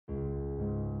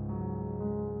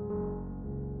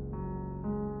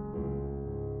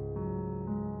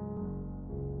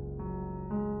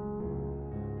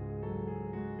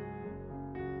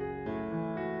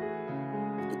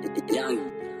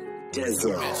Young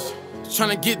Dizzle.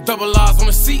 Tryna get double R's on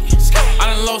the seat.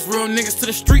 I done lost real niggas to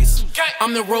the streets.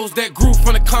 I'm the rose that grew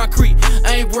from the concrete.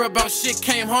 I ain't worried about shit,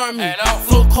 can't harm me.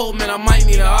 Flow cold, man, I might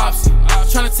need an option.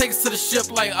 Tryna take us to the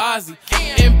ship like Ozzy.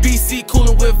 NBC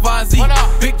coolin' with Vazzy.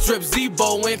 Big drip,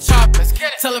 Zebo and Chopper.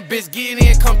 Tell a bitch, get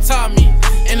in, come top me.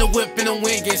 In the whip, in the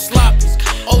wind, get sloppy.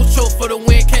 Ocho for the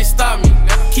win, can't stop me.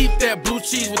 Keep that blue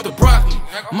cheese with the broccoli.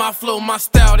 My flow, my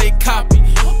style, they copy.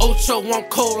 Ocho, I'm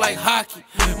cold like hockey.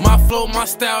 My flow, my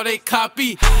style, they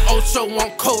copy. Ocho,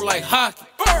 I'm cold like hockey.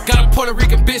 Got a Puerto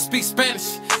Rican bitch, speak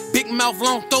Spanish. Big mouth,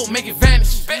 long throat, make it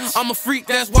vanish. I'm a freak,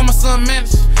 that's why my son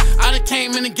managed. I done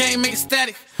came in the game, make it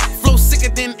static. Flow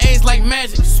sicker than AIDS like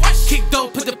magic. Kick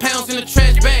dope, put the pounds in the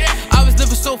trash bag. I was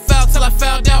living so foul till I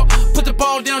fouled out. Put the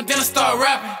ball down, then I start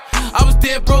rapping. I was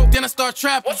dead broke, then I start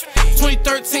trapping.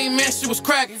 2013, man, shit was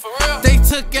cracking. They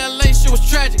took LA, shit was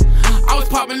tragic. I was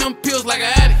popping them pills like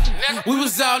an addict. We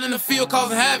was out in the field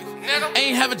causing havoc.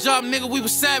 Ain't have a job, nigga, we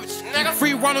was savage.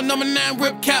 Free Ronald number 9,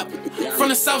 rip cap. From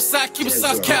the south side, keep a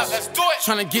sauce cap.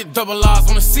 Tryna get double R's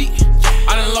on the seat.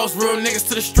 I done lost real niggas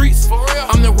to the streets.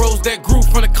 I'm the rose that grew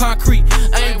from the concrete.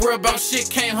 I ain't worried about shit,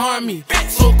 can't harm me.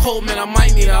 So cold, man, I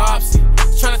might need an option.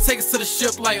 Tryna take us to the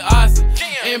ship like Ozzy.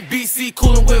 NBC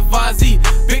coolin' with Vazzy.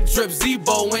 Big drip,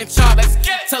 Zebo and Chopper.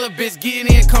 Tell a bitch, get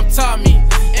in, come top me.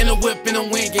 In the whip, in the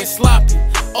wind, get sloppy.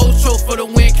 Ocho for the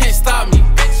win, can't stop me.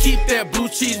 Keep that blue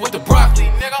cheese with the broccoli.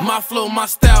 My flow, my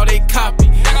style, they copy.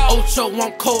 Ocho,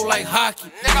 I'm cold like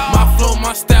hockey. My flow,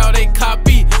 my style, they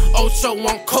copy. Ocho,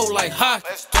 I'm cold like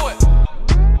hockey.